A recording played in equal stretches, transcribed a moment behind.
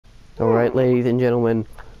Alright, ladies and gentlemen,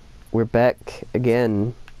 we're back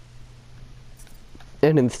again.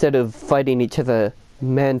 And instead of fighting each other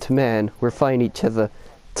man to man, we're fighting each other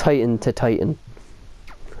Titan to Titan.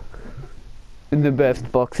 The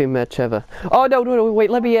best boxing match ever. Oh no, wait,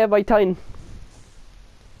 let me have my Titan.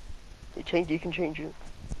 You can change it.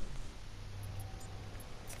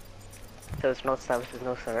 So it's no star versus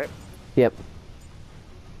no star, right? Yep.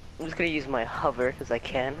 I'm just gonna use my hover, because I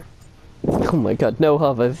can. Oh my god, no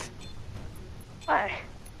hovers. Why?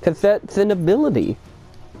 Because that's an ability.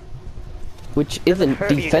 Which isn't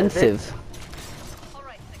defensive.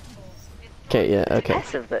 Okay, yeah, okay. It's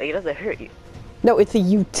passive though, it doesn't hurt you. No, it's a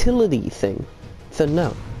utility thing. So no.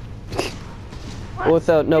 What?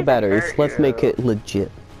 Also, no batteries. Let's make it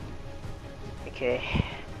legit. Okay.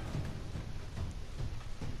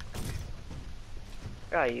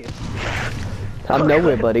 Where are you? I'm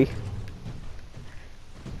nowhere, buddy.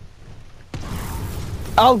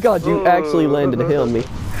 Oh god, you actually landed a hit on me.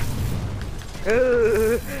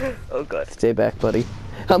 Oh god. Stay back, buddy.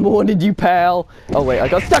 I'm warning you, pal. Oh wait, I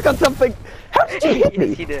got stuck on something. How did you hit me?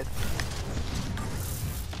 Yes, you did.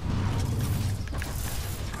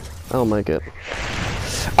 Oh my god.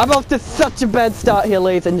 I'm off to such a bad start here,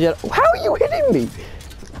 ladies and gentlemen. How are you hitting me?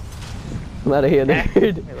 I'm out of here,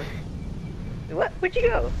 nerd. What? Where'd you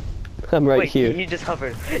go? I'm right Wait, here. You just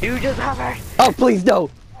hovered. You just hovered. Oh, please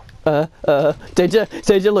no. Danger,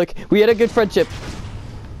 look, we had a good friendship.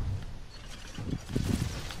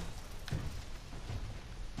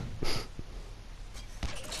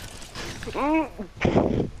 No,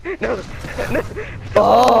 no.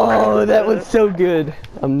 Oh, that was so good.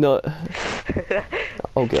 I'm not.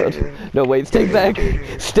 Oh god. No, wait, stay back.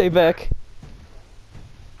 Stay back.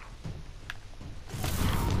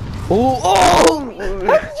 Oh,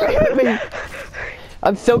 how did you hit me?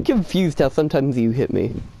 I'm so confused how sometimes you hit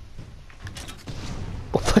me.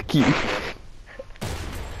 Oh, fuck you.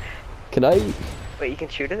 Can I? Wait, you can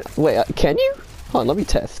shoot it? Wait, can you? Hold on, let me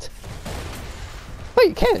test. Wait,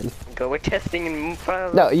 you can. Go, we're testing in front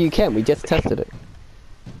of No, you can. We just tested it.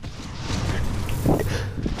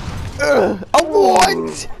 Oh,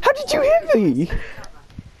 what? How did you hit me?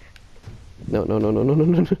 No.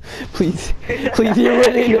 Please. Please, you're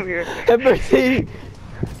winning. Have mercy.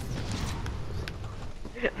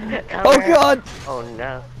 Oh, God. Oh,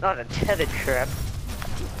 no. Not a tethered trap.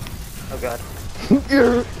 Oh, God.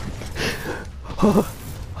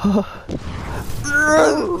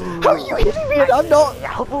 How are you hitting me and I'm not?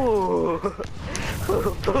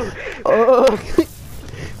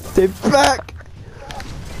 Stay back.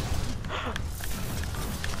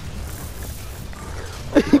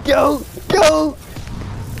 Go.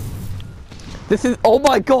 This is, oh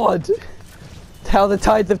my god. It's how the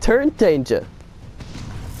tides have turned, Danger.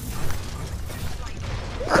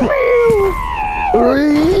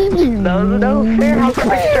 No, fair. I'll get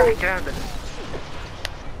distracted.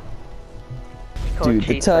 Dude,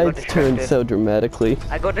 the tides turned so dramatically.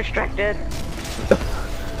 I got distracted.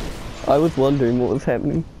 I was wondering what was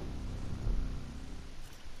happening.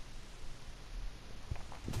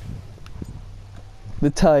 The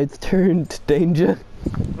tides turned, Danger.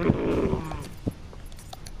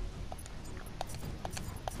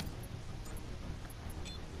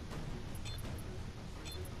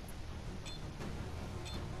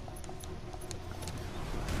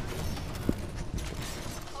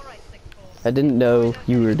 I didn't know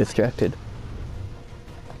you were distracted.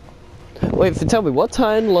 Wait, so tell me, what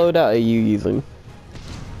time loadout are you using?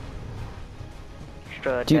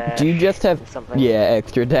 Extra Do you just have something? Yeah,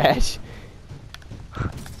 extra dash.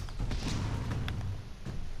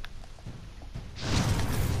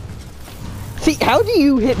 See, how do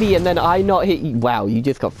you hit me and then I not hit you? Wow, you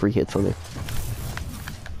just got free hits on me.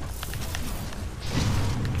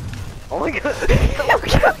 Oh my god!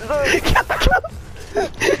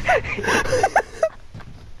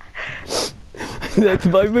 That's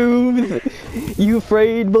my move. You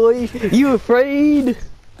afraid, boy? You afraid?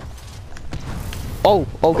 Oh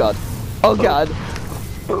god. Oh god.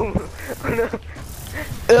 Boom! Oh no!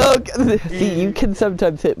 Oh god. See, you can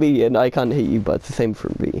sometimes hit me and I can't hit you, but it's the same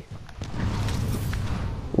for me.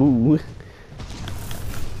 Ooh.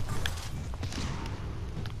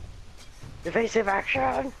 Evasive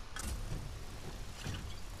action!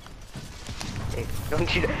 Hey,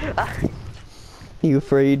 don't you... Ah. You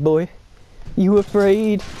afraid, boy? You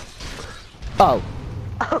afraid? Oh.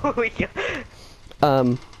 Oh my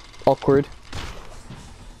god. Awkward.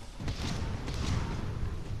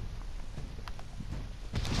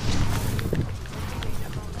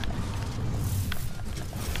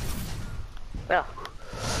 No.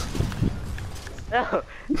 No.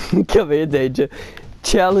 Come here, Danger.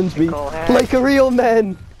 Challenge me like a real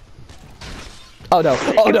man. Oh no!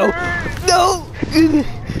 Oh no! No!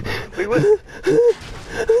 Wait, what?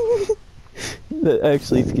 That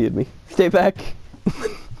actually scared me. Stay back.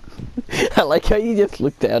 I like how you just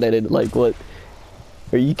looked down at it like, what?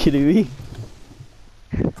 Are you kidding me?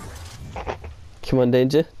 Come on,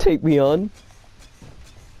 Danger. Take me on.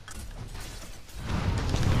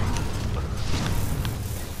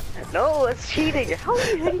 No, that's cheating. How are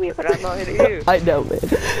you hitting me but I'm not hitting you? I know, man.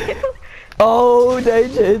 Oh,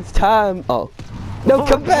 Danger, it's time. Oh. No,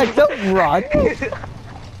 come back. Don't run.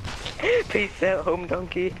 Peace out, home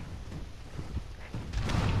donkey.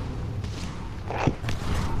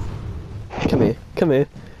 Come here. Come here.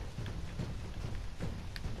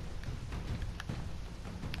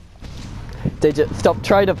 Danger, stop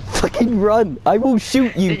trying to fucking run. I will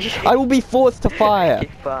shoot you. I will be forced to fire.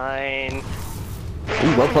 Okay, fine.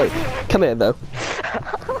 Ooh, well played. Come here, though.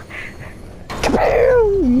 Come here.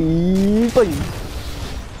 Boing.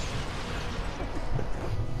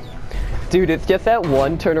 Dude, it's just that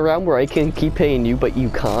one turnaround where I can keep hitting you, but you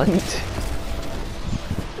can't.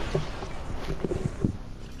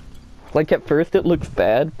 Like, at first it looks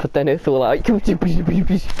bad, but then it's like...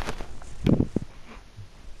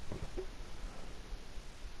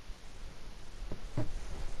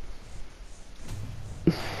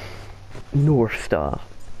 North Star.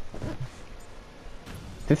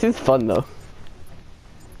 This is fun, though.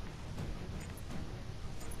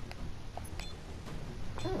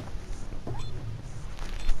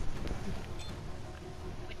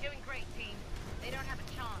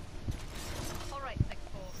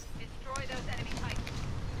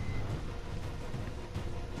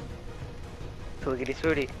 Look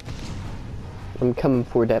booty. I'm coming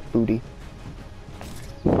for that booty.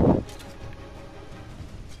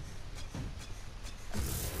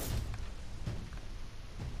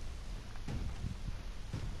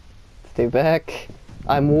 Stay back.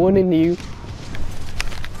 I'm warning you.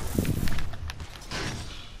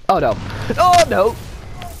 Oh no. Oh no!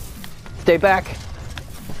 Stay back.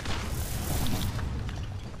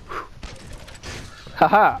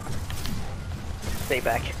 Haha. Stay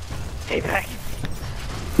back. Stay back.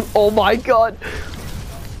 Oh my god.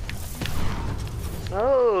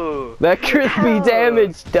 Oh. That crispy Ow.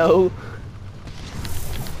 damage though.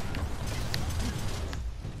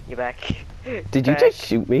 You back. Did you just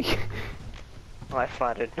shoot me? Oh, I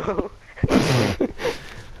farted. No.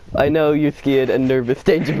 I know you're scared and nervous,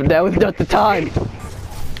 Danger, but now is not the time.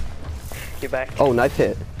 You're back. Oh, nice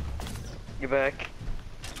hit. You're back.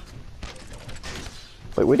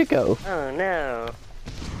 Wait, where'd it go? Oh no.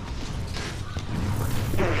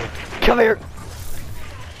 Come here!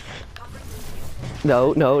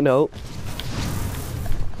 No, no, no.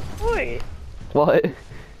 Wait. What?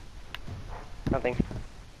 Nothing.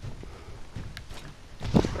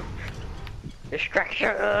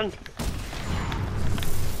 Distraction!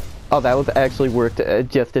 Oh, that was actually worked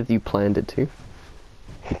just as you planned it to.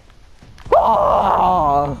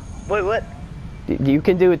 Oh! Wait, what? You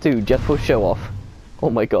can do it too, just for show off. Oh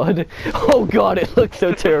my god. Oh god, it looks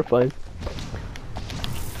so terrifying.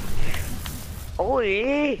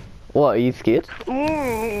 Oi! What, are you scared?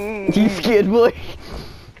 Mm. You scared, boy?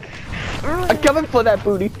 I'm coming for that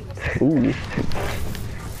booty. Ooh.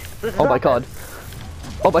 Oh my god.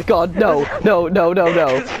 Oh my god, no, no, no, no,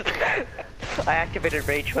 no. I activated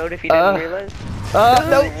rage mode if you didn't realize.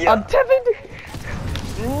 No, Yeah. I'm timid.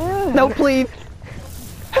 No, please.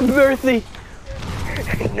 Have mercy.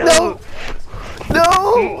 No.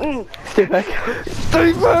 No. Stay back.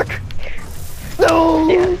 Stay back. No.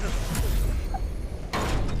 Yes.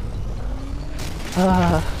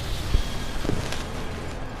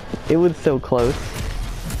 It was so close.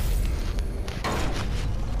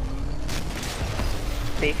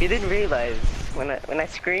 See, if you didn't realize, when I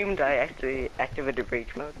screamed, I actually activated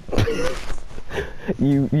rage mode.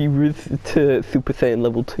 You rose to Super Saiyan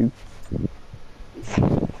level 2.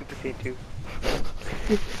 Super Saiyan 2.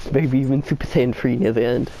 Maybe even Super Saiyan 3 near the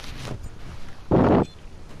end.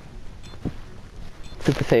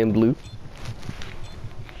 Super Saiyan Blue.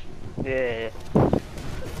 Yeah.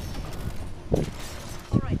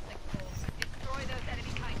 Alright, destroy those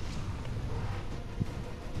enemy tanks.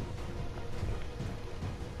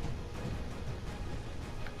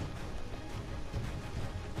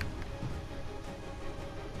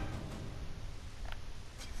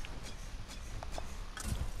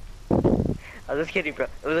 I was just kidding, bro.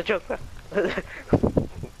 It was a joke, bro. It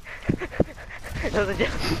was a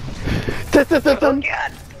joke. Oh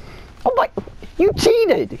god! Oh my! You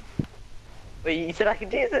cheated! Wait, you said I can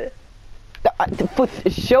tease it? For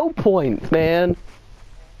show points, man.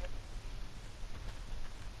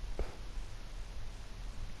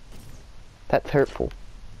 That's hurtful.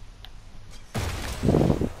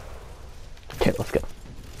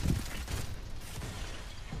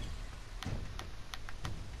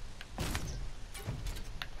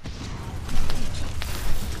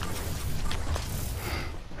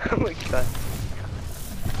 my god.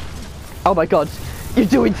 Oh my god, you're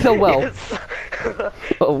doing so well. Yes.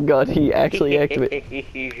 Oh god, he actually activated.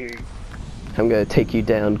 I'm gonna take you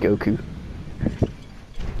down, Goku.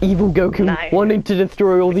 Evil Goku, Nice. wanting to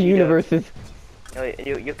destroy all the Vegeta. universes. No,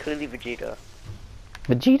 you're clearly Vegeta.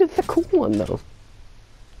 Vegeta's the cool one, though.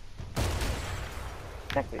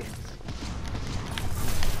 Exactly.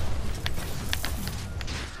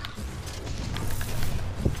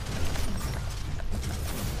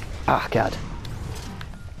 Ah, god.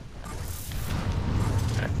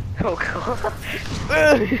 Oh god.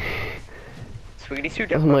 Swiggity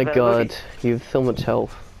suit. Oh my god, you have so much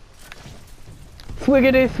health.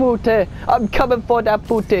 Swiggity swooty, I'm coming for that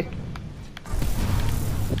booty.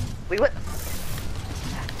 Wait, what?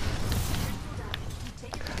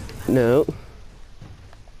 No.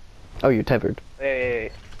 Oh, you're tethered.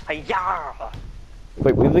 Wait. Hiya!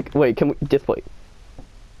 Wait, can we, just wait.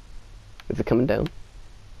 Is it coming down?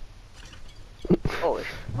 Oh,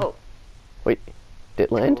 oh. Wait, did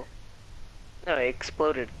it land? No, it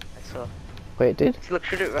exploded. I saw. Wait, it did? Look,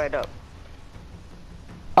 shoot it right up.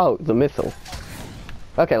 Oh, the missile.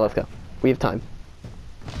 Okay, let's go. We have time.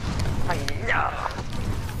 Hiya!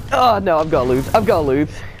 Oh no, I'm gonna lose. I'm gonna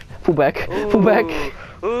lose. Pull back. Pull back.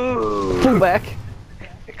 Ooh. Pull back.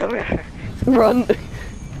 Come here. Run.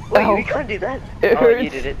 Wait, Ow. we can't do that. It Oh, hurts. you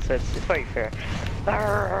did it, so it's very fair.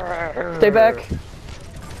 Stay back.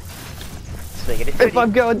 Swing it, If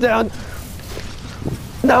I'm going down.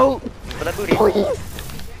 No. For the booty. Please.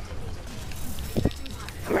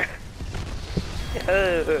 Come here.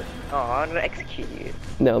 Oh, I'm gonna execute you.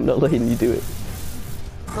 No, I'm not letting you do it.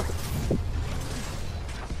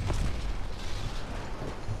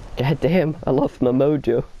 God damn, I lost my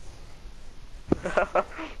mojo.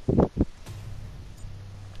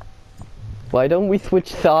 Why don't we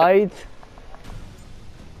switch sides?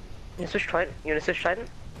 You wanna switch Trident? You wanna switch Trident?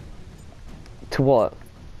 To what?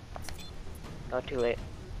 Not too late.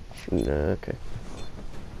 No, okay.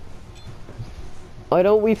 Why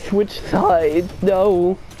don't we switch sides?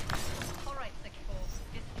 No. Alright, Sector Force.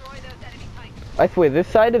 Destroy those enemy tanks. I swear, this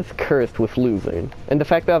side is cursed with losing. And the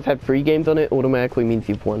fact that I've had 3 games on it automatically means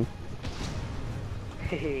you've won.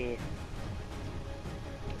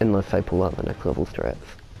 Unless I pull out the next level strats.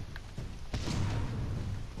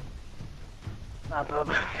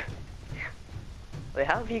 Wait,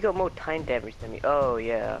 how have you got more time damage than me? Oh,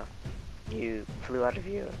 yeah. You flew out of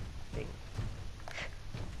your thing.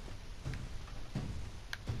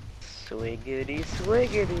 Swiggity,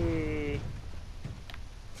 swiggity.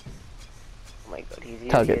 Oh my god,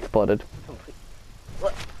 he's Target spotted.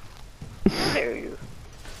 What? There you.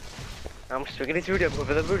 I'm swiggity through them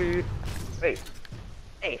over the booty. Wait.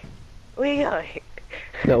 Hey. Where you going?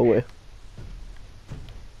 No way.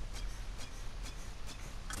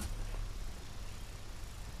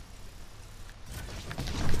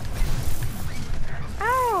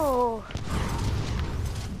 Ow!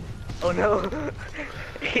 Oh no!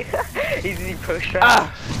 He's in push right.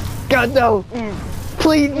 Ah! God no!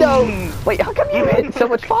 Please no! Wait, how come you hit so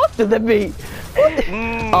much faster than me? What?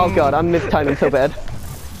 Oh god, I'm mistiming so bad.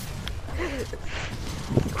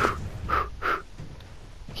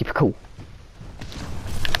 Keep it cool.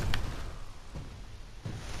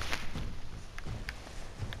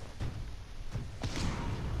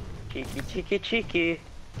 Cheeky, cheeky, cheeky.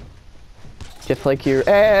 Just like your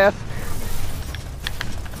ass.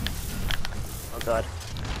 Oh god.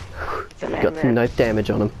 It's a man, Got some nice damage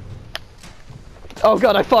on him. Oh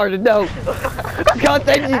god, I farted, no! God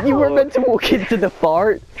dang you, you were meant to walk into the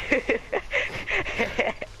fart. Why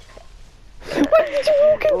did you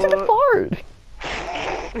walk into the fart?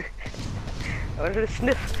 I wanted to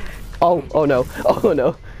sniff. Oh, oh no, oh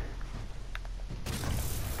no.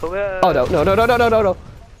 Oh no, no, no, no, no, no, no, no.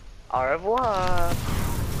 Au revoir.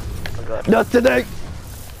 Oh god. Not today!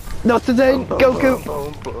 Not today, Goku!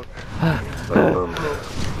 Boom, boom, boom.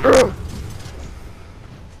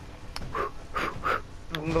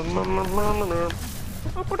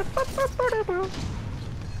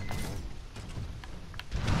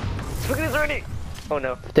 Swiggity is ready! Oh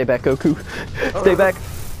no. Stay back, Goku. Stay back.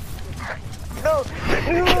 No!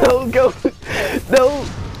 No, go! No!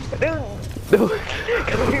 No! No!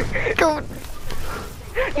 Come here! Come on!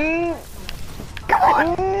 Come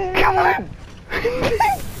on! Come on!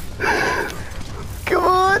 Come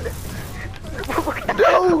on!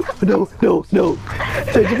 No! No, no, no!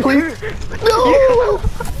 Change it, please! No!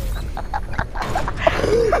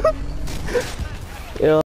 Yeah.